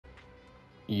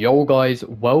Yo guys,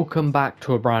 welcome back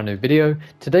to a brand new video.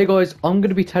 Today guys, I'm going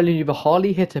to be telling you the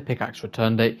Harley HITTER pickaxe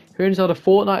return date here inside of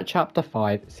Fortnite Chapter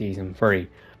 5 Season 3.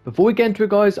 Before we get into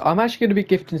it guys, I'm actually going to be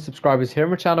gifting subscribers here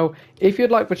on my channel. If you'd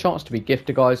like the chance to be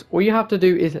gifted guys, all you have to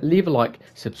do is leave a like,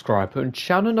 subscribe, put on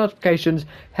channel notifications,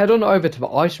 head on over to the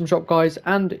item shop guys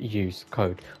and use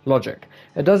code LOGIC.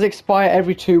 It does expire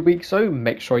every 2 weeks, so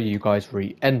make sure you guys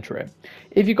re-enter it.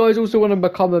 If you guys also want to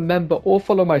become a member or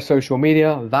follow my social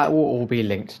media, that will all be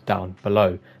linked down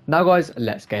below. Now guys,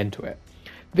 let's get into it.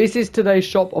 This is today's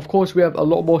shop. Of course, we have a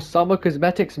lot more summer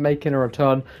cosmetics making a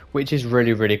return, which is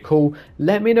really cool.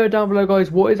 Let me know down below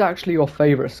guys, what is actually your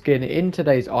favorite skin in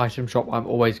today's item shop. I'm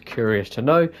always curious to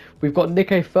know. We've got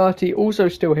Nikkei 30 also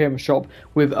still here in the shop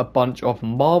with a bunch of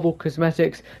Marvel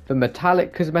cosmetics. The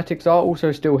metallic cosmetics are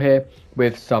also still here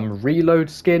with some reload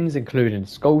skins, including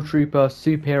Skull Trooper,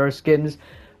 superhero skins.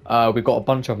 We've got a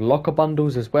bunch of locker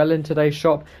bundles as well in today's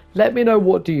shop. Let me know,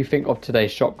 what do you think of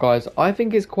today's shop guys. I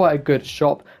think it's quite a good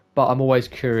shop, but I'm always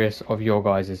curious of your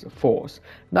guys' thoughts.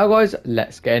 Now guys,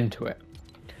 let's get into it.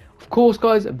 Of course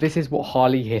guys, this is what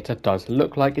Harley HITTER does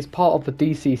look like. It's part of the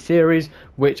DC series,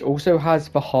 which also has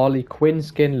the Harley Quinn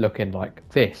skin looking like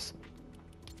this.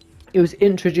 It was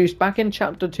introduced back in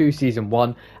Chapter 2 Season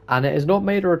 1, and it has not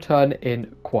made a return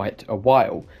in quite a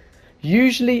while.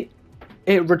 Usually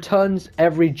it returns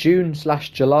every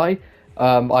June/July.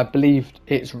 I believe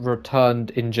it's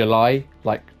returned in July,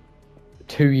 like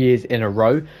 2 years in a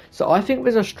row. So I think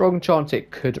there's a strong chance it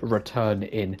could return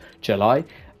in July.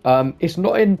 It's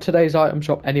not in today's item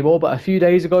shop anymore, but a few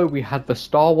days ago we had the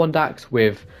Star Wand axe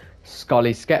with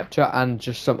Scully Scepter and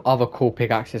just some other cool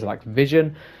pickaxes like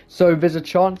Vision. So there's a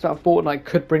chance that Fortnite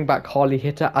could bring back Harley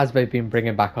HITTER, as they've been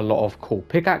bringing back a lot of cool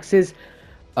pickaxes.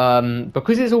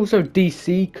 Because it's also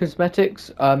DC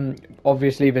cosmetics,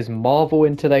 obviously there's Marvel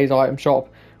in today's item shop,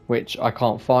 which I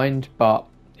can't find, but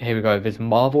here we go, there's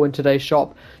Marvel in today's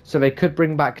shop, so they could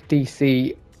bring back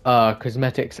DC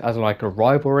cosmetics as like a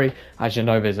rivalry. As you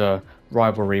know, there's a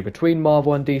rivalry between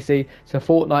Marvel and DC, so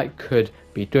Fortnite could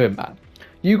be doing that.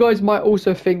 You guys might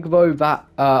also think though that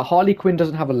Harley Quinn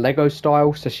doesn't have a Lego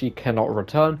style, so she cannot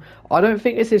return. I don't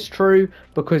think this is true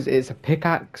because it's a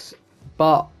pickaxe,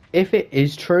 but if it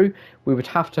is true, we would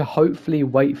have to hopefully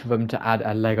wait for them to add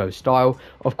a Lego style.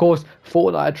 Of course,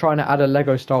 Fortnite are trying to add a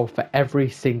Lego style for every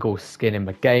single skin in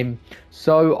the game.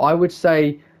 So I would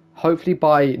say hopefully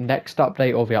by next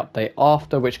update or the update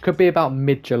after, which could be about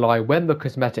mid-July, when the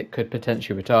cosmetic could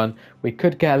potentially return, we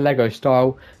could get a Lego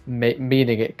style,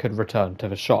 meaning it could return to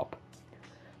the shop.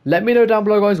 Let me know down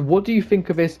below guys, what do you think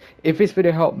of this? If this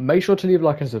video helped, make sure to leave a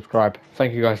like and subscribe.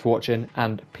 Thank you guys for watching,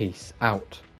 and peace out.